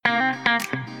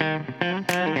Thank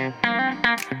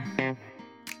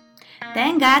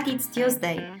God it's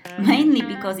Tuesday, mainly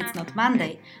because it's not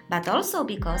Monday, but also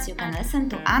because you can listen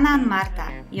to Anna and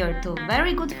Marta, your two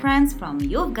very good friends from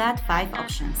You've Got 5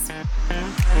 Options.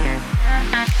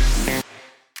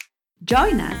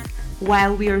 Join us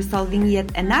while we are solving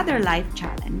yet another life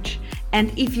challenge.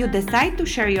 And if you decide to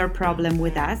share your problem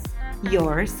with us,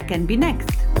 yours can be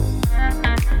next.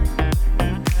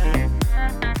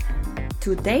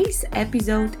 Today's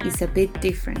episode is a bit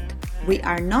different. We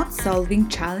are not solving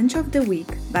challenge of the week,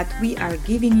 but we are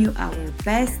giving you our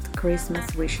best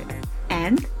Christmas wishes.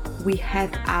 And we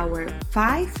have our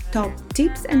 5 top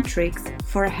tips and tricks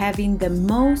for having the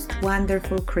most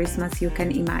wonderful Christmas you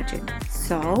can imagine.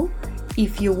 So,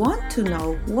 if you want to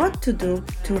know what to do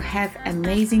to have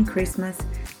amazing Christmas,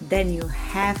 then you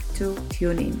have to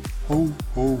tune in. Ho,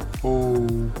 ho, ho.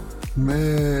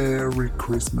 Merry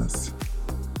Christmas.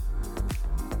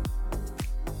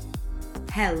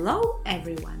 Hello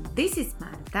everyone, this is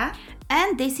Marta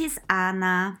And this is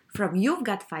Anna. from You've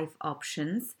Got 5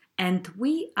 Options, and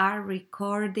we are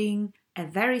recording a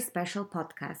very special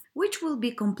podcast, which will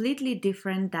be completely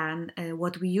different than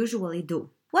what we usually do.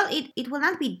 Well, it will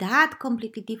not be that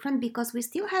completely different because we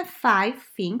still have 5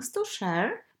 things to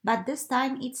share, but this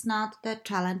time it's not the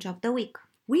challenge of the week.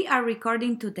 We are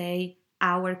recording today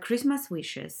our Christmas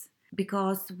wishes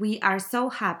because we are so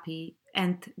happy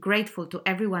and grateful to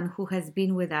everyone who has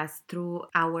been with us through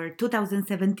our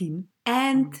 2017.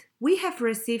 And we have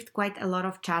received quite a lot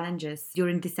of challenges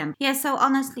during December. Yeah, so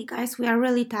honestly, guys, we are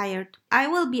really tired. I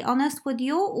will be honest with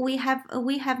you, we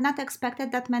have not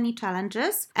expected that many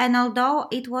challenges. And although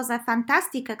it was a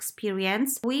fantastic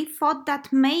experience, we thought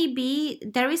that maybe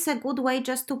there is a good way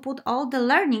just to put all the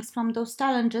learnings from those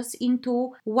challenges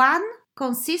into one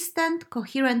consistent,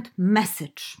 coherent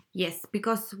message. Yes,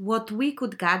 because what we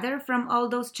could gather from all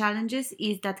those challenges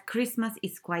is that Christmas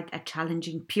is quite a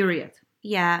challenging period.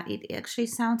 Yeah, it actually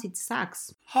sounds, it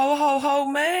sucks. Ho, ho, ho,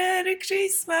 Merry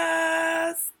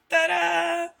Christmas!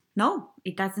 Ta-da! No,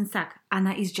 it doesn't suck.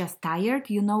 Anna is just tired.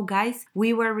 You know, guys,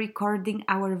 we were recording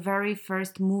our very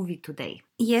first movie today.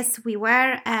 Yes, we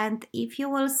were, and if you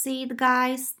will see it,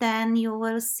 guys, then you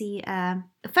will see,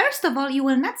 first of all, you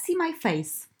will not see my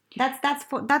face.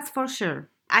 That's for sure.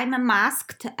 I'm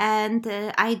masked and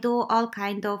I do all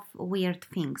kind of weird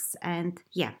things, and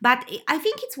yeah, but I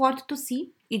think it's worth to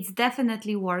see. It's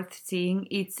definitely worth seeing.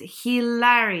 It's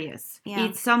hilarious. Yeah.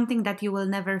 It's something that you will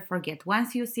never forget.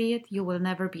 Once you see it, you will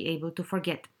never be able to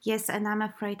forget. Yes, and I'm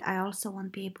afraid I also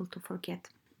won't be able to forget.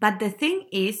 But the thing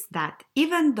is that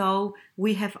even though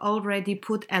we have already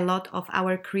put a lot of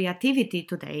our creativity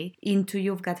today into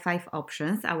You've Got 5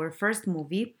 Options, our first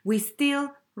movie, we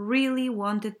still really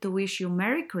wanted to wish you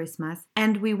Merry Christmas,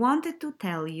 and we wanted to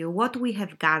tell you what we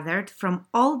have gathered from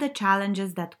all the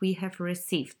challenges that we have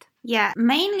received. Yeah,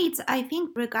 mainly it's, I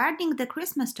think, regarding the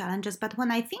Christmas challenges, but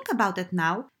when I think about it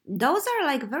now, those are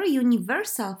like very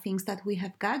universal things that we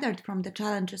have gathered from the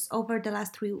challenges over the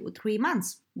last three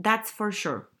months. That's for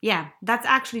sure. Yeah, that's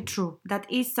actually true. That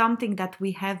is something that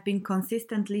we have been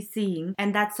consistently seeing,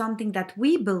 and that's something that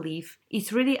we believe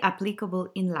is really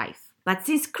applicable in life. But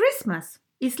since Christmas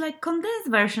is like condensed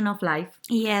version of life.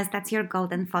 Yes, that's your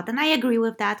golden thought, and I agree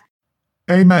with that.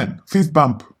 Amen. Fist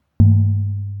bump.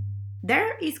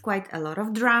 There is quite a lot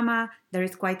of drama, there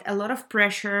is quite a lot of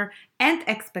pressure and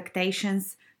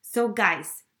expectations. So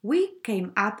guys, we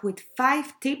came up with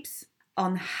 5 tips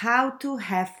on how to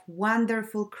have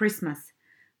wonderful Christmas,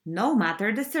 no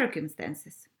matter the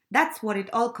circumstances. That's what it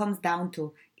all comes down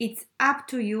to. It's up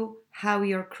to you how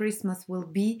your Christmas will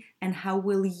be and how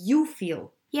will you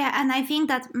feel. Yeah, and I think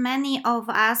that many of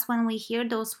us, when we hear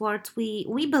those words, we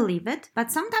believe it.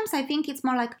 But sometimes I think it's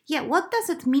more like, yeah, what does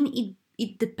it mean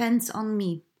it depends on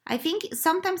me? I think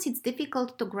sometimes it's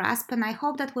difficult to grasp, and I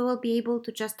hope that we will be able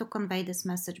to just to convey this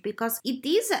message, because it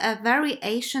is a very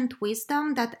ancient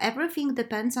wisdom that everything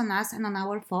depends on us and on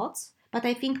our thoughts. But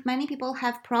I think many people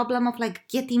have problem of like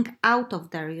getting out of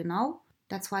there, you know?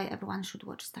 That's why everyone should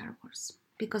watch Star Wars,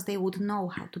 because they would know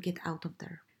how to get out of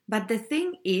there. But the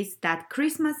thing is that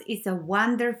Christmas is a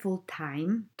wonderful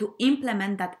time to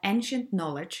implement that ancient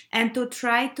knowledge and to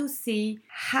try to see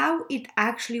how it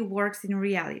actually works in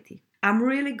reality. I'm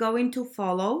really going to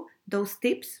follow those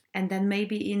tips, and then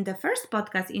maybe in the first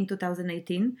podcast in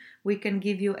 2018, we can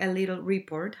give you a little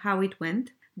report how it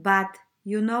went. But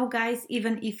you know, guys,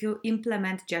 even if you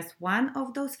implement just one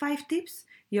of those 5 tips,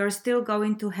 you're still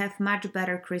going to have much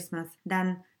better Christmas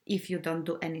than if you don't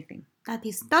do anything. That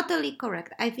is totally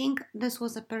correct. I think this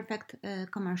was a perfect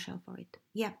commercial for it.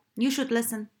 Yeah, you should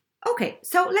listen. Okay,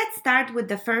 so let's start with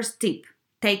the first tip.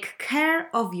 Take care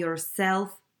of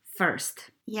yourself first.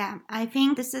 Yeah, I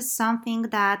think this is something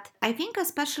that I think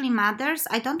especially mothers,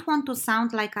 I don't want to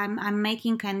sound like I'm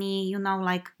making any,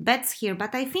 like bets here,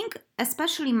 but I think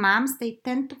especially moms, they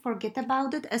tend to forget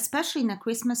about it, especially in the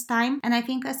Christmas time. And I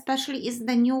think especially is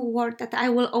the new word that I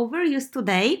will overuse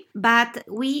today. But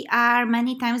we are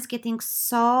many times getting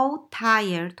so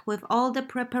tired with all the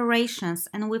preparations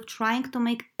and with trying to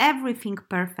make everything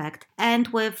perfect. And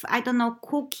with, I don't know,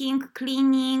 cooking,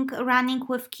 cleaning, running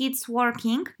with kids,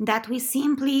 working, that we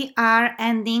simply are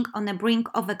ending on the brink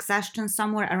of exhaustion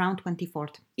somewhere around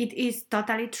 24th. It is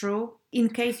totally true. In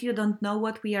case you don't know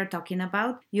what we are talking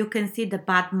about, you can see the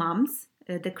Bad Moms,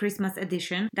 the Christmas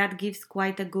edition. That gives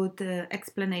quite a good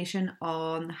explanation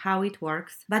on how it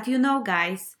works. But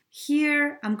guys,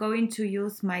 here I'm going to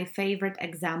use my favorite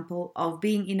example of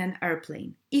being in an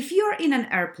airplane. If you're in an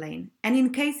airplane and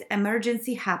in case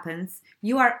emergency happens,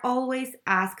 you are always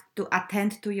asked to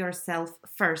attend to yourself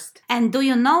first. And do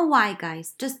you know why,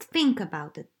 guys? Just think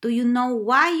about it. Do you know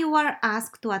why you are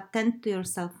asked to attend to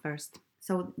yourself first?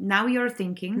 So now you're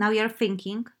thinking. Now you're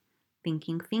thinking.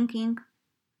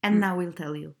 And now we'll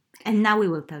tell you. And now we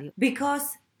will tell you.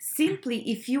 Because simply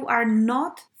if you are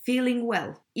not feeling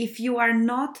well, if you are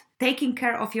not taking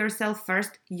care of yourself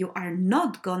first, you are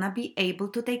not gonna be able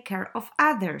to take care of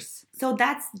others. So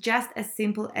that's just as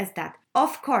simple as that.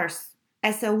 Of course,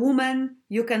 as a woman,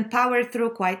 you can power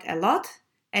through quite a lot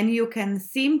and you can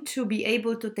seem to be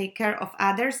able to take care of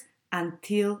others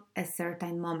until a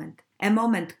certain moment. A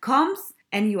moment comes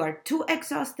and you are too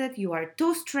exhausted, you are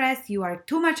too stressed, you are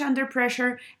too much under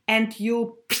pressure, and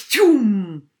you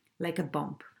pshoom, like a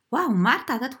bomb. Wow,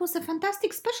 Marta, that was a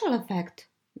fantastic special effect.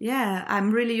 Yeah,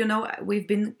 I'm really, we've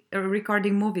been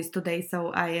recording movies today,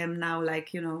 so I am now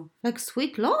like, Like,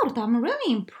 sweet Lord, I'm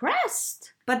really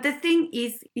impressed. But the thing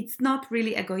is, it's not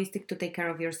really egoistic to take care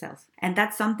of yourself. And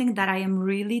that's something that I am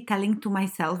really telling to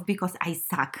myself because I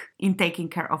suck in taking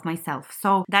care of myself.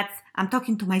 So I'm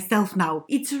talking to myself now.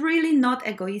 It's really not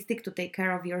egoistic to take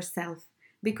care of yourself.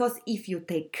 Because if you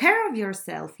take care of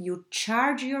yourself, you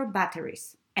charge your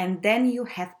batteries. And then you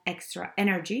have extra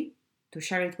energy to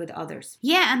share it with others.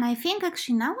 Yeah, and I think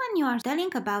actually now when you are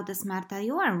telling about this, Marta,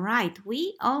 you are right.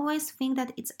 We always think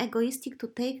that it's egoistic to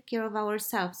take care of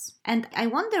ourselves. And I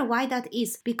wonder why that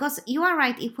is. Because you are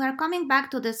right, if we are coming back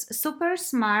to this super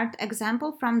smart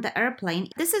example from the airplane,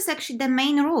 this is actually the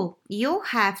main rule. You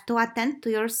have to attend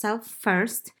to yourself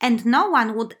first, and no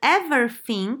one would ever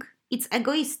think it's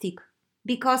egoistic.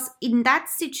 Because in that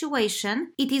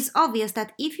situation, it is obvious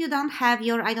that if you don't have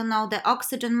your, the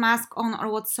oxygen mask on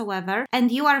or whatsoever,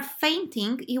 and you are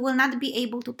fainting, you will not be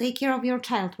able to take care of your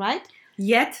child, right?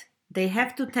 Yet, they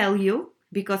have to tell you,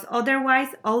 because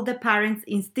otherwise all the parents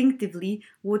instinctively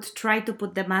would try to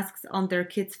put the masks on their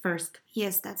kids first.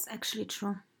 Yes, that's actually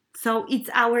true. So it's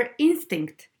our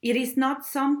instinct. It is not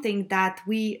something that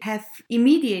we have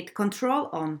immediate control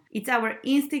on. It's our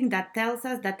instinct that tells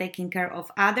us that taking care of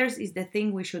others is the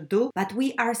thing we should do. But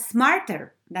we are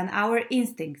smarter than our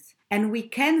instincts. And we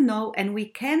can know and we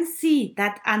can see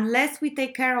that unless we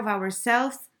take care of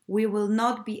ourselves, we will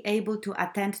not be able to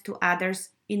attend to others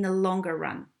in the longer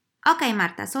run. Okay,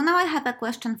 Marta, so now I have a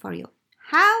question for you.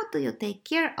 How do you take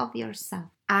care of yourself?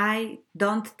 I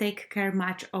don't take care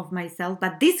much of myself,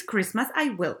 but this Christmas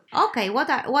I will. Okay,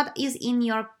 what is in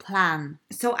your plan?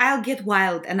 So I'll get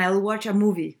wild and I'll watch a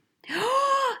movie.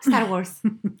 Star Wars.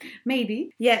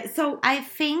 Maybe. Yeah, so I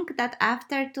think that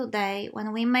after today,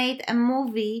 when we made a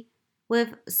movie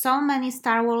with so many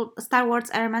Star Wars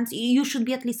elements, you should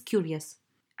be at least curious.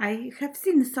 I have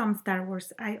seen some Star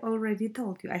Wars. I already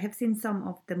told you. I have seen some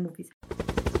of the movies.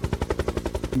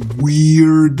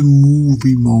 Weird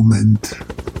movie moment.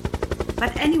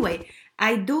 But anyway,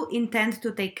 I do intend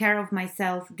to take care of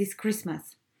myself this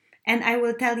Christmas. And I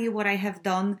will tell you what I have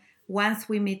done once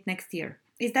we meet next year.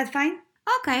 Is that fine?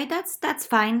 Okay, that's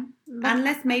fine. But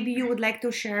unless maybe you would like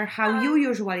to share how you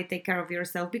usually take care of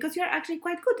yourself, because you're actually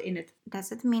quite good in it.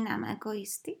 Does it mean I'm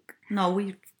egoistic? No,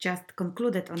 we just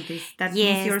concluded on this. That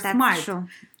yes, means you're that's smart. True.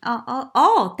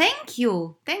 Oh, thank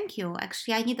you. Thank you.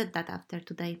 Actually, I needed that after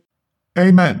today.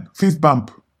 Amen. Fist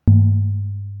bump.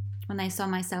 When I saw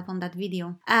myself on that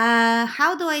video.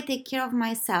 How do I take care of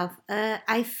myself?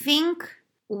 I think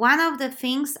one of the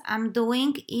things I'm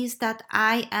doing is that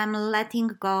I am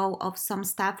letting go of some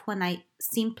stuff when I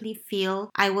simply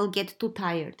feel I will get too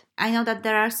tired. I know that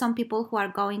there are some people who are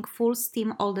going full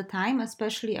steam all the time,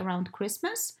 especially around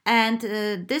Christmas. And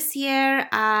this year,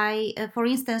 for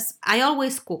instance, I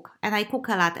always cook, and I cook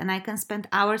a lot, and I can spend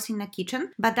hours in the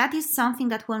kitchen, but that is something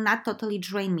that will not totally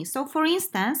drain me. So for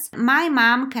instance, my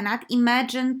mom cannot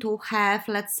imagine to have,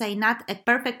 let's say, not a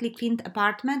perfectly cleaned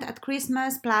apartment at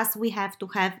Christmas, plus we have to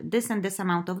have this and this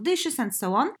amount of dishes and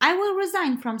so on. I will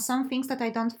resign from some things that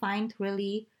I don't find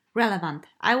really relevant.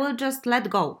 I will just let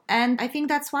go. And I think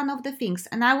that's one of the things.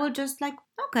 And I will just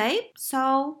okay,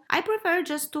 so I prefer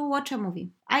just to watch a movie.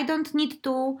 I don't need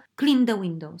to clean the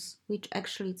windows, which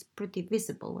actually it's pretty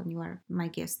visible when you are my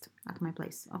guest at my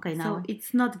place. Okay, now. So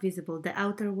it's not visible. The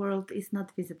outer world is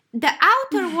not visible. The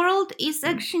outer world is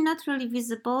actually not really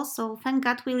visible. So thank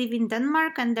God we live in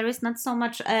Denmark and there is not so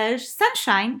much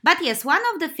sunshine. But yes, one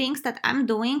of the things that I'm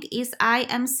doing is I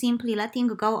am simply letting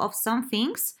go of some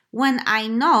things when I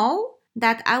know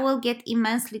that I will get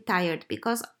immensely tired,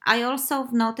 because I also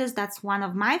noticed that's one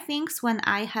of my things. When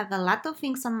I have a lot of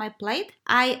things on my plate,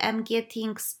 I am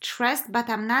getting stressed, but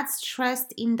I'm not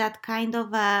stressed in that kind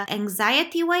of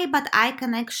anxiety way, but I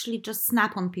can actually just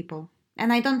snap on people.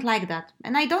 And I don't like that.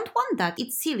 And I don't want that.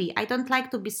 It's silly. I don't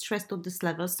like to be stressed to this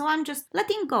level. So I'm just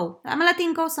letting go. I'm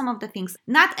letting go some of the things.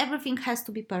 Not everything has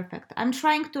to be perfect. I'm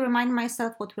trying to remind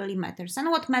myself what really matters.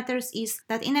 And what matters is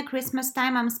that in a Christmas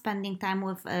time, I'm spending time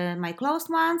with my close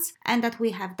ones and that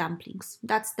we have dumplings.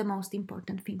 That's the most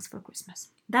important things for Christmas.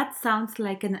 That sounds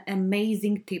like an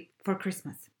amazing tip for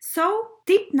Christmas. So,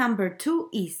 tip number 2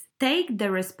 is take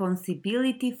the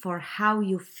responsibility for how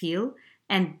you feel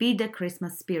and be the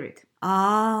Christmas spirit.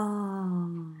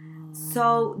 Oh.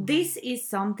 So this is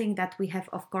something that we have,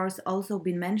 of course, also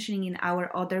been mentioning in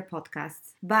our other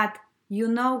podcasts. But you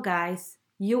know, guys,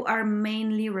 you are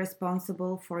mainly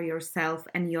responsible for yourself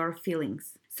and your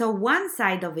feelings. So one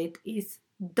side of it is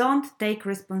don't take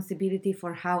responsibility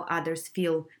for how others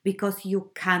feel, because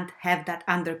you can't have that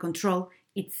under control.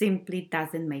 It simply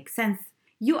doesn't make sense.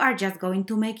 You are just going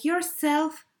to make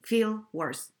yourself feel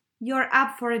worse. You're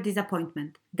up for a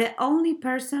disappointment. The only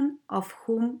person of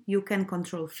whom you can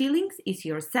control feelings is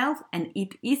yourself, and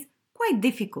it is quite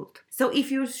difficult. So if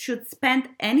you should spend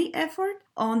any effort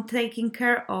on taking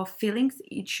care of feelings,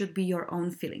 it should be your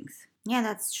own feelings. Yeah,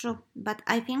 that's true. But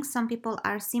I think some people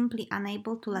are simply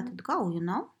unable to let it go,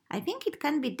 I think it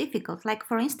can be difficult. Like,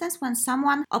 for instance, when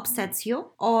someone upsets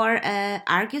you or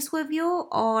argues with you,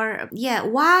 or,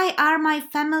 why are my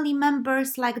family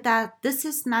members like that? This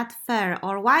is not fair.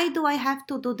 Or why do I have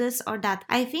to do this or that?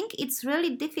 I think it's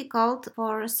really difficult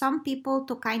for some people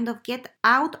to kind of get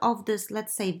out of this,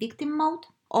 let's say, victim mode,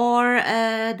 or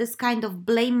this kind of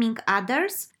blaming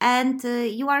others. And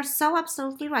you are so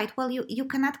absolutely right. Well, you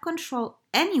cannot control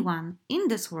anyone in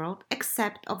this world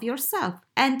except of yourself.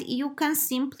 And you can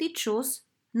simply choose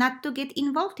not to get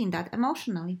involved in that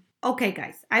emotionally. Okay,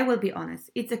 guys, I will be honest.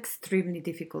 It's extremely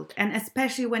difficult. And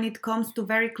especially when it comes to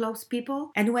very close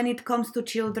people and when it comes to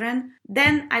children,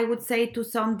 then I would say to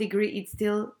some degree it's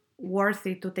still worth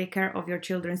it to take care of your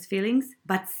children's feelings,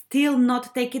 but still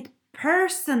not take it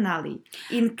personally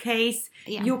in case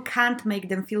you can't make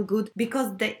them feel good,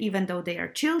 because even though they are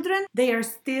children, they are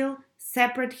still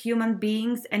separate human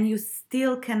beings and you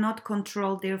still cannot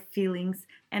control their feelings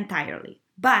entirely.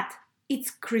 But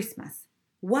it's Christmas.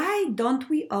 Why don't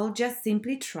we all just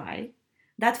simply try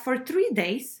that for 3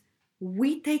 days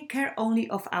we take care only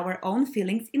of our own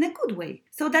feelings in a good way,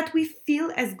 so that we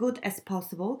feel as good as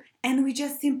possible and we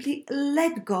just simply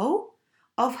let go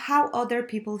of how other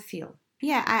people feel.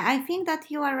 Yeah, I think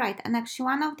that you are right. And actually,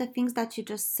 one of the things that you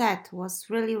just said was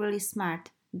really, really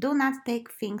smart. Do not take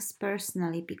things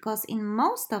personally, because in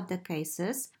most of the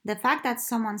cases, the fact that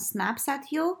someone snaps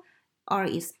at you or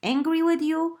is angry with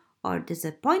you or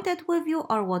disappointed with you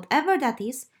or whatever that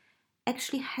is,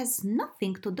 actually has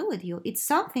nothing to do with you. It's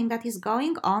something that is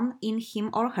going on in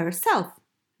him or herself.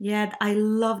 Yeah, I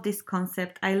love this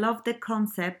concept. I love the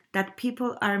concept that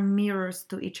people are mirrors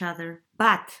to each other.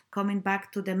 But coming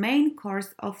back to the main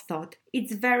course of thought,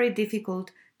 it's very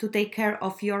difficult to take care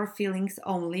of your feelings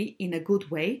only in a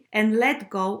good way and let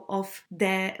go of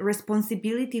the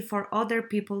responsibility for other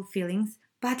people's feelings.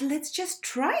 But let's just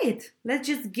try it. Let's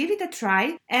just give it a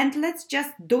try and let's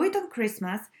just do it on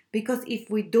Christmas, because if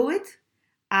we do it,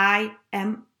 I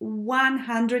am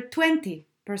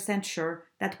 120% sure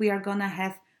that we are gonna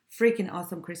have freaking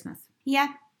awesome Christmas.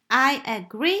 Yeah, I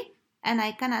agree. And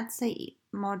I cannot say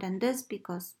more than this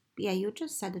because, you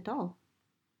just said it all.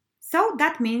 So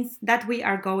that means that we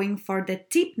are going for the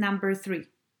tip number 3,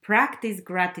 practice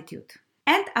gratitude.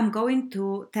 And I'm going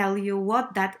to tell you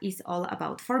what that is all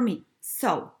about for me.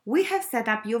 So, we have set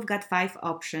up You've Got 5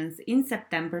 options in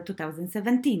September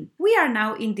 2017. We are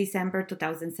now in December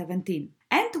 2017.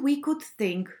 And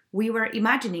we were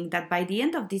imagining that by the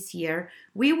end of this year,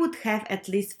 we would have at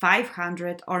least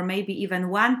 500 or maybe even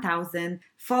 1,000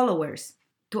 followers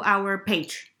to our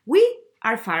page. We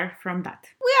are far from that.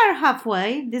 We are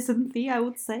halfway, decently, I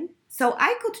would say. So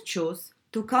I could choose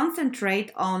to concentrate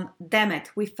on, damn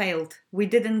it, we failed. We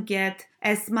didn't get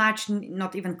as much,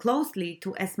 not even closely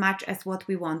to as much as what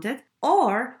we wanted.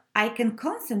 Or I can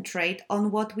concentrate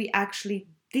on what we actually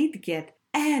did get.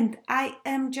 And I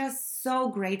am just so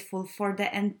grateful for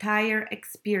the entire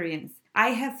experience.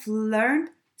 I have learned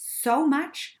so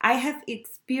much. I have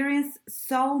experienced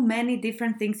so many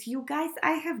different things. You guys,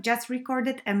 I have just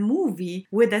recorded a movie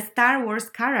with a Star Wars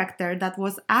character that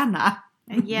was Anna.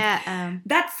 Yeah.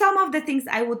 That's some of the things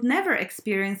I would never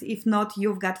experience if not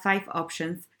You've Got 5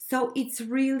 options. So it's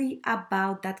really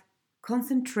about that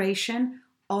concentration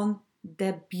on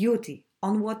the beauty,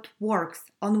 on what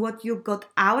works, on what you got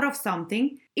out of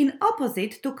something, in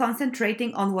opposite to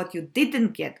concentrating on what you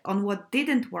didn't get, on what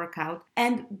didn't work out,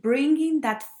 and bringing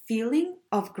that feeling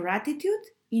of gratitude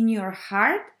in your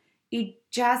heart. It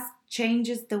just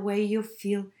changes the way you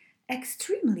feel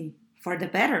extremely. For the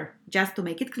better, just to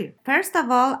make it clear. First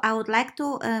of all, I would like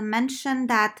to mention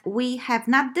that we have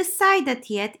not decided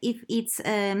yet if it's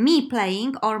me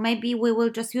playing or maybe we will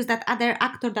just use that other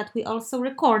actor that we also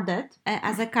recorded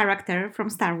as a character from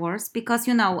Star Wars. Because,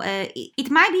 it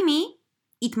might be me,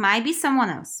 it might be someone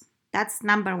else. That's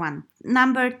number one.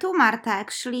 Number two, Marta,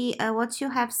 actually, what you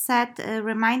have said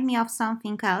remind me of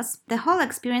something else. The whole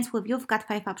experience with You've Got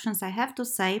 5 options, I have to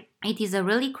say, it is a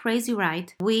really crazy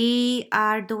ride. We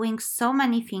are doing so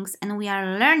many things and we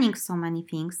are learning so many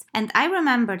things. And I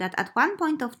remember that at one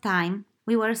point of time,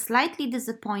 we were slightly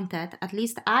disappointed, at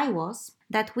least I was,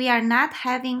 that we are not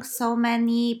having so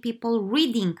many people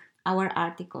reading our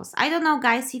articles. I don't know,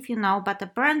 guys, if you know, but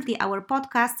apparently our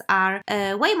podcasts are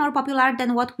way more popular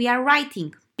than what we are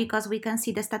writing because we can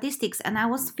see the statistics. And I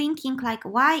was thinking,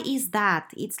 why is that?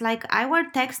 It's like our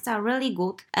texts are really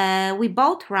good. We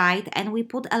both write and we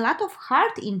put a lot of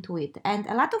heart into it and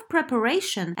a lot of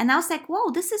preparation. And I was like, whoa,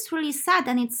 this is really sad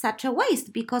and it's such a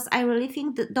waste because I really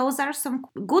think that those are some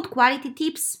good quality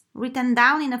tips written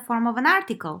down in the form of an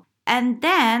article. And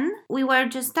then we were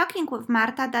just talking with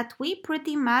Marta that we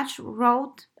pretty much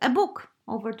wrote a book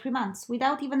over 3 months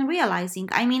without even realizing.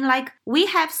 I mean, we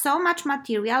have so much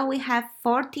material. We have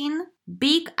 14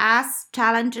 big ass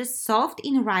challenges solved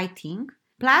in writing.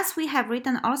 Plus, we have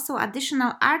written also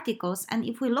additional articles. And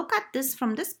if we look at this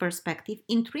from this perspective,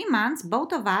 in 3 months,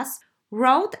 both of us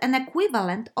wrote an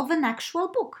equivalent of an actual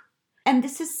book. And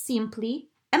this is simply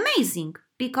amazing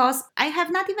because I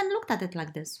have not even looked at it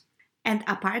like this. And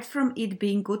apart from it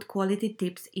being good quality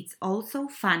tips, it's also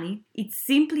funny. It's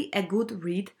simply a good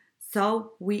read.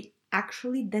 So we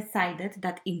actually decided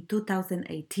that in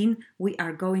 2018 we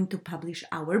are going to publish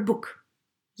our book.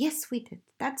 Yes, we did.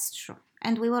 That's true.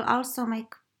 And we will also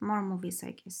make more movies,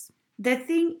 I guess. The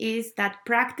thing is that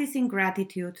practicing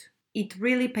gratitude, it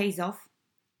really pays off.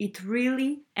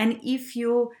 And if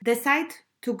you decide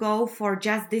to go for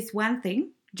just this one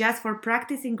thing, just for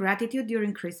practicing gratitude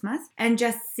during Christmas and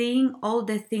just seeing all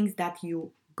the things that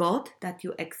you got, that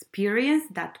you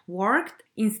experienced, that worked,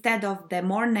 instead of the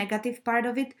more negative part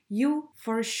of it, you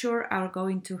for sure are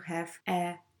going to have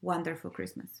a wonderful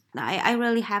Christmas. I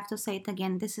really have to say it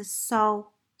again. This is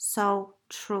so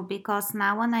true because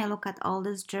now when I look at all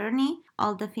this journey,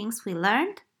 all the things we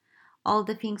learned, all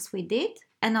the things we did,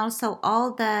 and also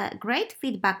all the great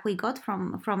feedback we got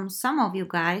from some of you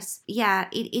guys. Yeah,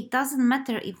 it doesn't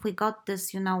matter if we got this,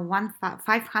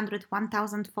 500,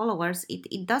 1,000 followers.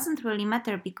 It doesn't really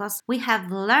matter because we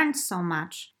have learned so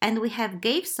much and we have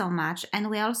gave so much and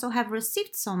we also have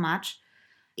received so much.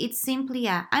 It's simply,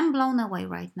 I'm blown away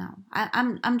right now.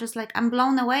 I'm just I'm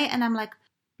blown away and I'm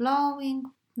blowing.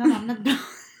 No, I'm not blowing.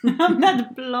 I'm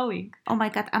not blowing. Oh my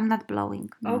God, I'm not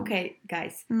blowing. No. Okay,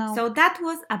 guys. No. So that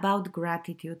was about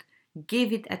gratitude.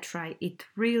 Give it a try. It's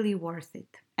really worth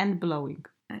it. And blowing.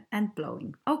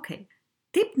 Okay.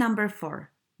 Tip number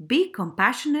 4. Be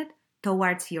compassionate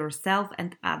towards yourself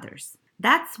and others.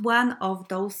 That's one of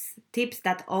those tips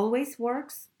that always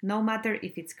works, no matter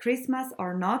if it's Christmas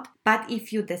or not. But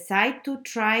if you decide to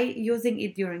try using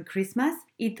it during Christmas,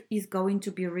 it is going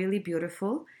to be really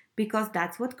beautiful. Because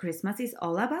that's what Christmas is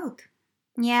all about.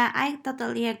 Yeah, I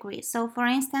totally agree. So, for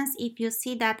instance, if you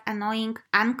see that annoying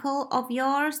uncle of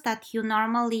yours that you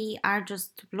normally are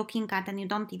just looking at and you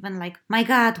don't even like, my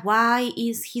God, why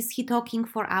is he talking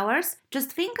for hours?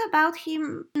 Just think about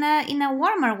him in a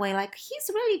warmer way. Like he's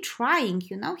really trying,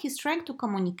 he's trying to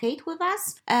communicate with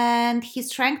us and he's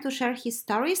trying to share his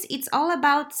stories. It's all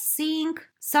about seeing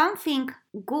something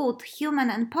good, human,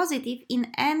 and positive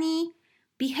in any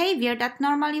behavior that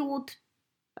normally would,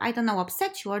 I don't know,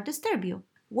 upset you or disturb you.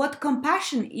 What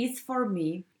compassion is for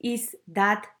me is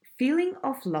that feeling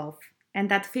of love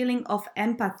and that feeling of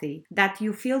empathy that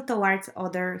you feel towards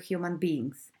other human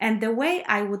beings. And the way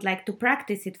I would like to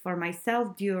practice it for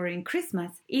myself during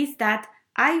Christmas is that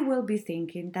I will be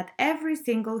thinking that every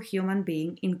single human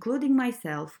being, including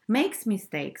myself, makes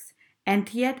mistakes.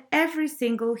 And yet, every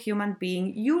single human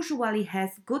being usually has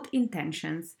good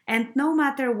intentions, and no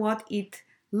matter what it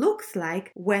looks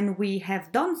like when we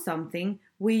have done something,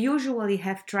 we usually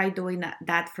have tried doing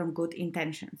that from good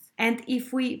intentions. And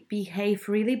if we behave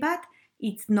really bad,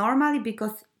 it's normally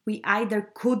because we either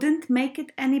couldn't make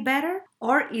it any better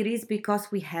or it is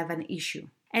because we have an issue.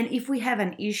 And if we have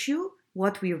an issue,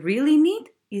 what we really need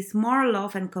is more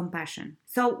love and compassion.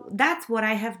 So that's what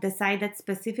I have decided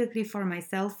specifically for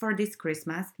myself for this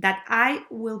Christmas, that I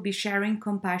will be sharing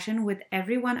compassion with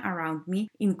everyone around me,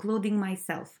 including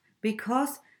myself,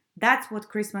 because that's what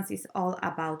Christmas is all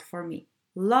about for me.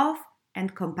 Love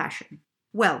and compassion.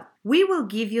 Well, we will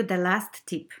give you the last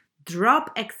tip.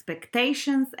 Drop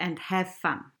expectations and have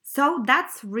fun. So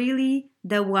that's really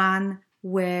the one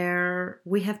where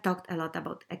we have talked a lot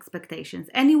about expectations.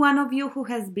 Any one of you who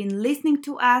has been listening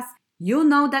to us, you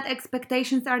know that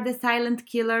expectations are the silent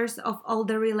killers of all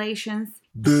the relations.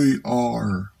 They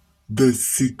are the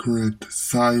secret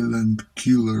silent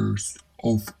killers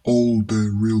of all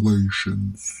the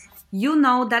relations. You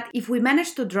know that if we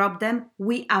manage to drop them,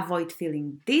 we avoid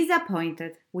feeling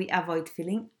disappointed, we avoid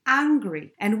feeling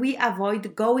angry, and we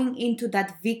avoid going into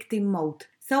that victim mode.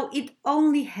 So it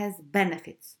only has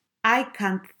benefits. I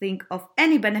can't think of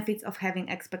any benefits of having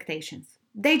expectations.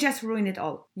 They just ruin it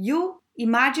all. You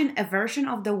imagine a version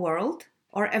of the world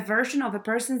or a version of a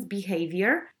person's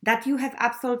behavior that you have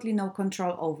absolutely no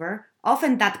control over.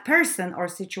 Often that person or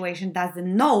situation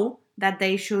doesn't know that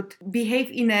they should behave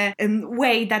in a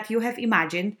way that you have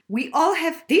imagined. We all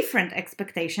have different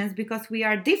expectations because we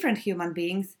are different human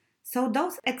beings. So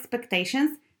those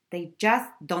expectations, they just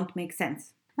don't make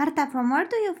sense. Marta, from where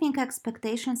do you think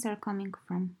expectations are coming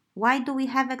from? Why do we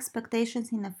have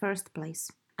expectations in the first place?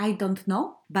 I don't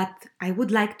know, but I would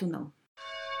like to know.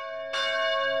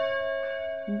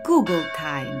 Google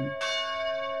time.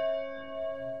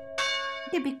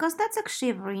 Yeah, because that's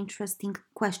actually a very interesting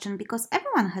question because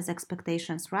everyone has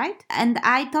expectations, right? And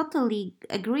I totally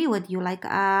agree with you. Like,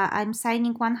 I'm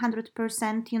signing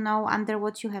 100%, under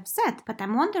what you have said. But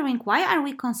I'm wondering, why are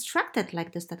we constructed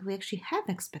like this, that we actually have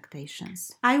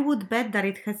expectations? I would bet that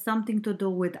it has something to do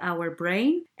with our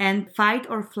brain and fight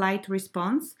or flight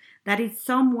response, that it's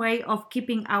some way of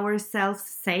keeping ourselves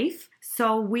safe.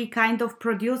 So we kind of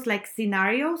produce like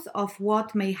scenarios of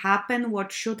what may happen,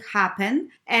 what should happen.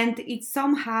 And it's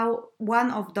somehow one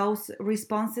of those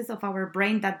responses of our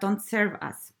brain that don't serve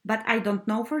us. But I don't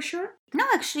know for sure. No,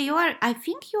 actually, I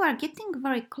think you are getting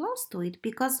very close to it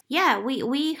because, yeah,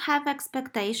 we have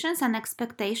expectations and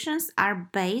expectations are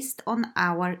based on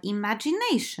our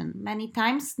imagination. Many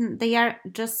times they are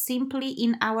just simply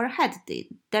in our head.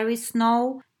 There is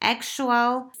no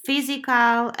actual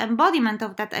physical embodiment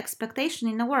of that expectation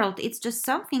in the world. It's just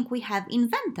something we have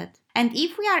invented. And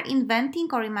if we are inventing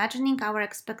or imagining our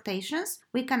expectations,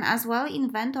 we can as well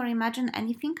invent or imagine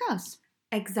anything else.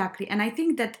 Exactly. And I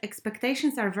think that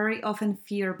expectations are very often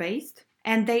fear-based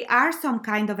and they are some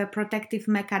kind of a protective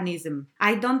mechanism.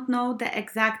 I don't know the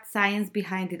exact science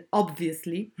behind it,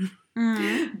 obviously.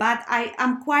 But I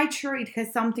am quite sure it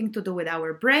has something to do with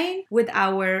our brain, with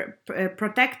our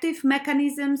protective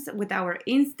mechanisms, with our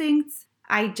instincts.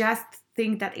 I just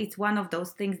think that it's one of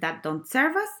those things that don't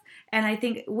serve us. And I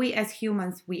think we as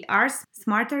humans, we are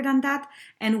smarter than that.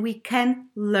 And we can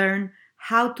learn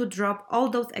how to drop all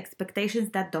those expectations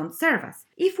that don't serve us.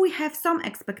 If we have some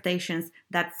expectations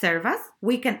that serve us,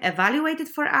 we can evaluate it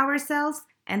for ourselves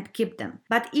and keep them.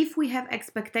 But if we have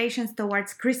expectations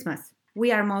towards Christmas,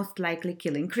 we are most likely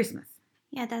killing Christmas.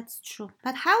 Yeah, that's true.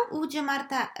 But how would you,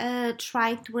 Marta,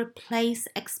 try to replace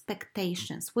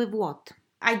expectations? With what?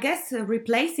 I guess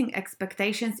replacing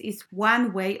expectations is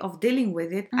one way of dealing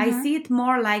with it. I see it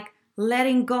more like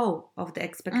letting go of the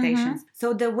expectations.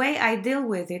 So the way I deal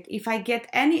with it, if I get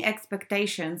any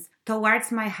expectations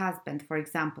towards my husband, for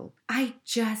example, I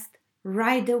just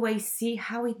right away see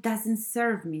how it doesn't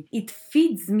serve me. It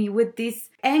feeds me with this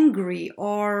angry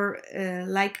or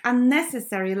like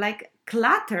unnecessary, like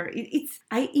clutter.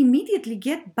 I immediately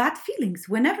get bad feelings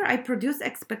whenever I produce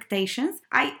expectations.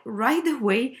 I right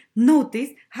away notice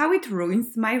how it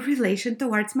ruins my relation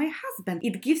towards my husband.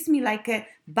 It gives me like a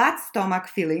bad stomach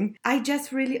feeling. I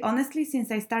just really honestly,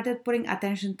 since I started putting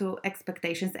attention to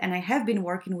expectations, and I have been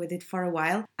working with it for a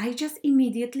while, I just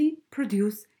immediately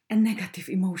produce a negative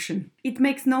emotion. It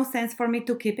makes no sense for me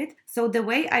to keep it. So the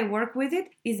way I work with it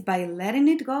is by letting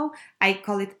it go. I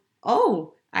call it,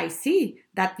 oh, I see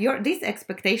that this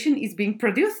expectation is being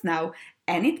produced now,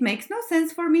 and it makes no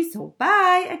sense for me. So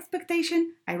bye,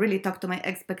 expectation. I really talk to my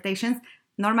expectations.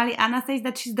 Normally Anna says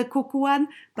that she's the cuckoo one,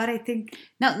 but I think...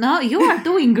 No, you are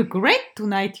doing great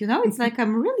tonight, It's like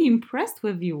I'm really impressed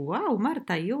with you. Wow,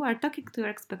 Marta, you are talking to your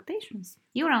expectations.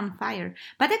 You're on fire.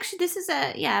 But actually this is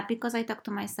because I talk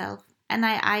to myself. And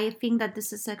I think that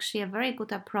this is actually a very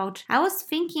good approach. I was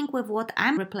thinking with what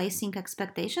I'm replacing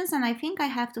expectations, and I think I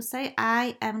have to say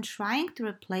I am trying to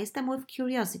replace them with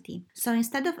curiosity. So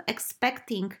instead of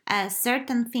expecting a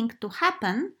certain thing to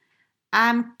happen,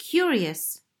 I'm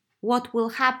curious what will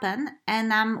happen,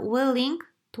 and I'm willing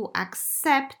to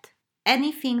accept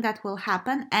anything that will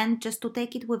happen and just to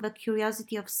take it with a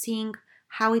curiosity of seeing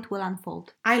how it will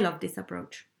unfold. I love this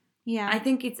approach. Yeah. I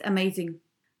think it's amazing.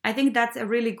 I think that's a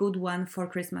really good one for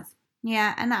Christmas.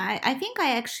 Yeah, and I think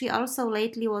I actually also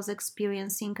lately was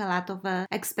experiencing a lot of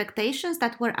expectations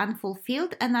that were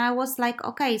unfulfilled, and I was like,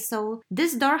 okay, so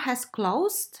this door has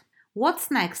closed.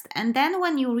 What's next? And then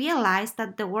when you realize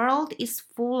that the world is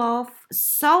full of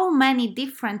so many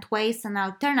different ways and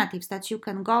alternatives that you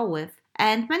can go with,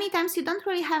 and many times you don't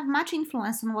really have much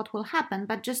influence on what will happen,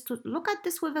 but just to look at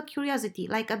this with a curiosity,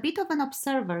 like a bit of an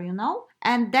observer,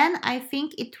 And then I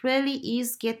think it really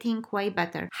is getting way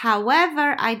better.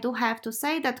 However, I do have to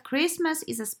say that Christmas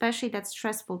is especially that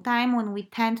stressful time when we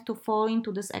tend to fall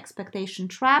into this expectation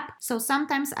trap. So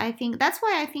sometimes I think that's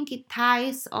why I think it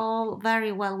ties all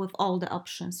very well with all the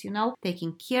options,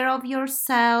 Taking care of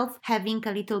yourself, having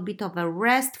a little bit of a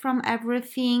rest from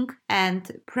everything,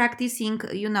 and practicing,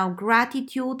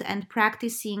 gratitude and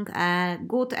practicing a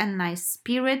good and nice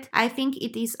spirit. I think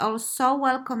it is all so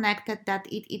well connected that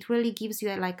it really gives you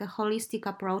a holistic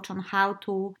approach on how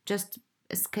to just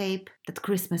escape that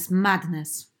Christmas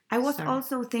madness. I was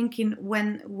also thinking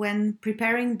when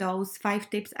preparing those 5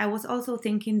 tips, I was also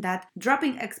thinking that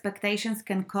dropping expectations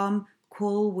can come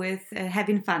cool with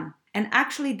having fun. And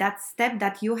actually that step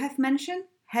that you have mentioned,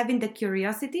 having the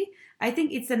curiosity, I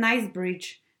think it's a nice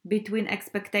bridge between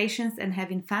expectations and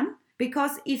having fun.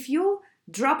 Because if you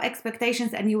drop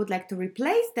expectations and you would like to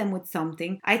replace them with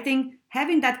something, I think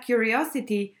having that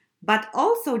curiosity, but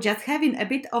also just having a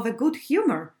bit of a good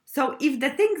humor. So if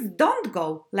the things don't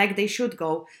go like they should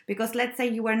go, because let's say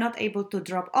you were not able to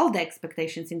drop all the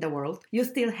expectations in the world, you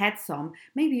still had some,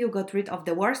 maybe you got rid of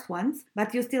the worst ones,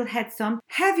 but you still had some,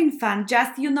 having fun,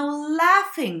 just,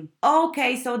 laughing.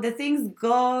 Okay, so the things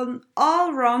gone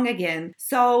all wrong again.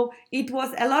 So it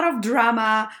was a lot of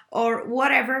drama or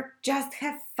whatever, just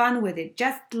have fun with it,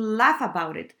 just laugh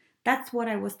about it. That's what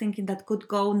I was thinking that could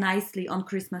go nicely on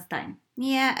Christmas time.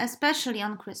 Yeah, especially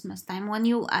on Christmas time when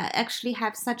you actually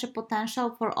have such a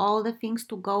potential for all the things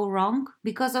to go wrong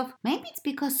maybe it's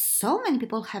because so many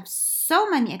people have so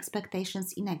many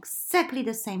expectations in exactly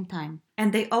the same time.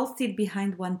 And they all sit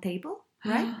behind one table,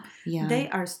 right? Yeah. They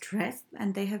are stressed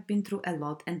and they have been through a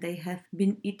lot and they have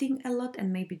been eating a lot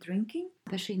and maybe drinking.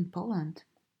 Especially in Poland.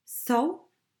 So,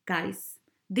 guys,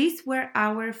 these were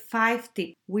our 5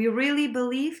 tips. We really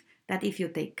believe that if you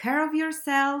take care of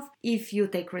yourself, if you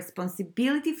take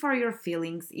responsibility for your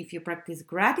feelings, if you practice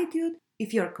gratitude,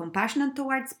 if you're compassionate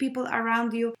towards people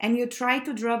around you, and you try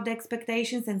to drop the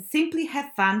expectations and simply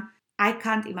have fun, I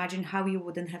can't imagine how you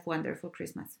wouldn't have wonderful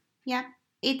Christmas. Yeah,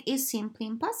 it is simply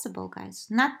impossible, guys,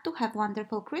 not to have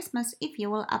wonderful Christmas if you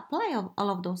will apply all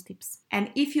of those tips.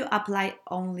 And if you apply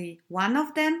only one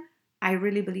of them, I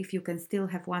really believe you can still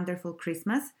have wonderful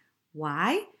Christmas.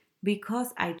 Why?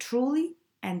 Because I truly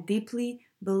and deeply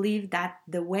believe that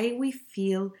the way we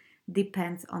feel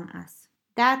depends on us.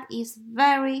 That is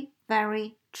very,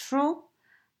 very true.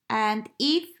 And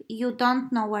if you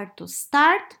don't know where to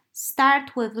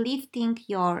start with lifting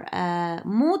your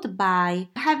mood by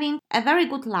having a very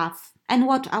good laugh and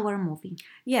watch our movie.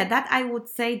 Yeah, that I would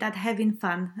say that having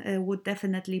fun would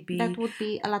definitely be... That would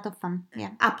be a lot of fun,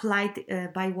 yeah.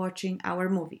 Applied by watching our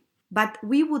movie. But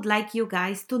we would like you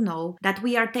guys to know that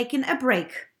we are taking a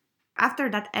break. after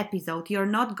that episode, you're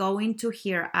not going to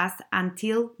hear us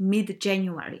until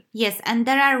mid-January. Yes, and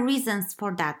there are reasons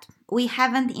for that. We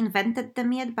haven't invented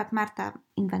them yet, but Marta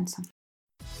invents them.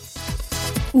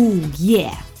 Ooh,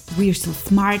 yeah, we're so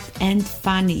smart and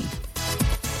funny.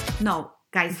 No,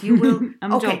 guys, you will...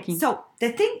 I'm joking. So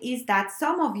the thing is that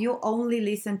some of you only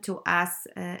listen to us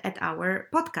at our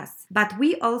podcasts, but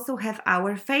we also have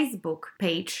our Facebook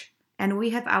page and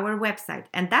we have our website,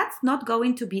 and that's not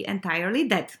going to be entirely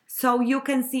dead. So you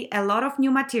can see a lot of new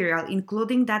material,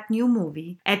 including that new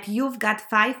movie, at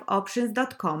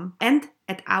you'vegot5options.com and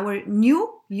at our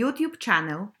new YouTube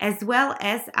channel, as well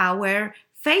as our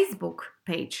Facebook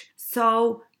page.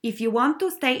 So if you want to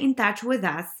stay in touch with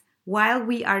us while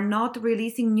we are not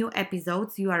releasing new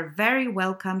episodes, you are very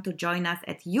welcome to join us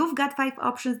at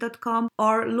you'vegot5options.com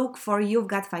or look for You've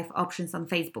Got 5 Options on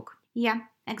Facebook. Yeah,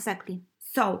 exactly.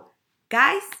 So,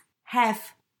 guys,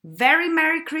 have very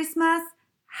Merry Christmas,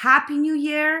 Happy New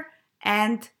Year,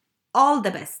 and all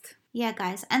the best. Yeah,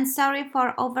 guys, and sorry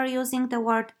for overusing the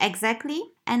word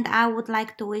exactly, and I would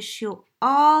like to wish you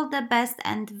all the best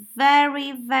and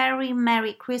very, very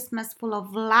Merry Christmas full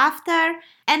of laughter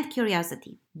and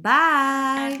curiosity.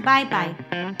 Bye! Bye-bye.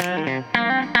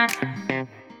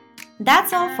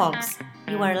 That's all, folks.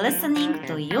 You are listening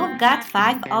to You've Got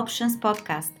 5 Options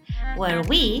podcast, where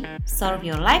we solve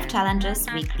your life challenges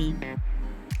weekly.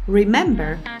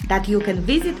 Remember that you can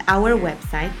visit our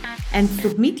website and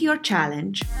submit your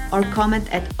challenge or comment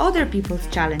at other people's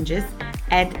challenges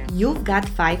at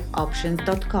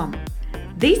you'vegot5options.com.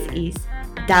 This is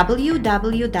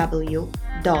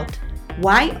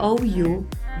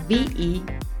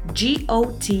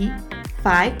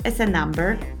www.youvegot5 as a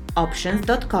number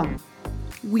options.com.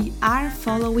 We are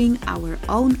following our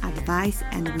own advice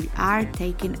and we are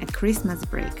taking a Christmas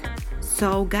break.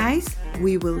 So guys,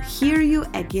 we will hear you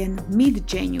again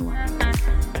mid-January.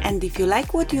 And if you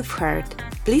like what you've heard,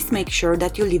 please make sure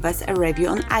that you leave us a review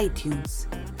on iTunes.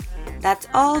 That's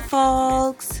all,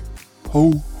 folks!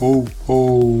 Ho, ho,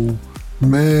 ho!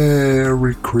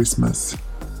 Merry Christmas!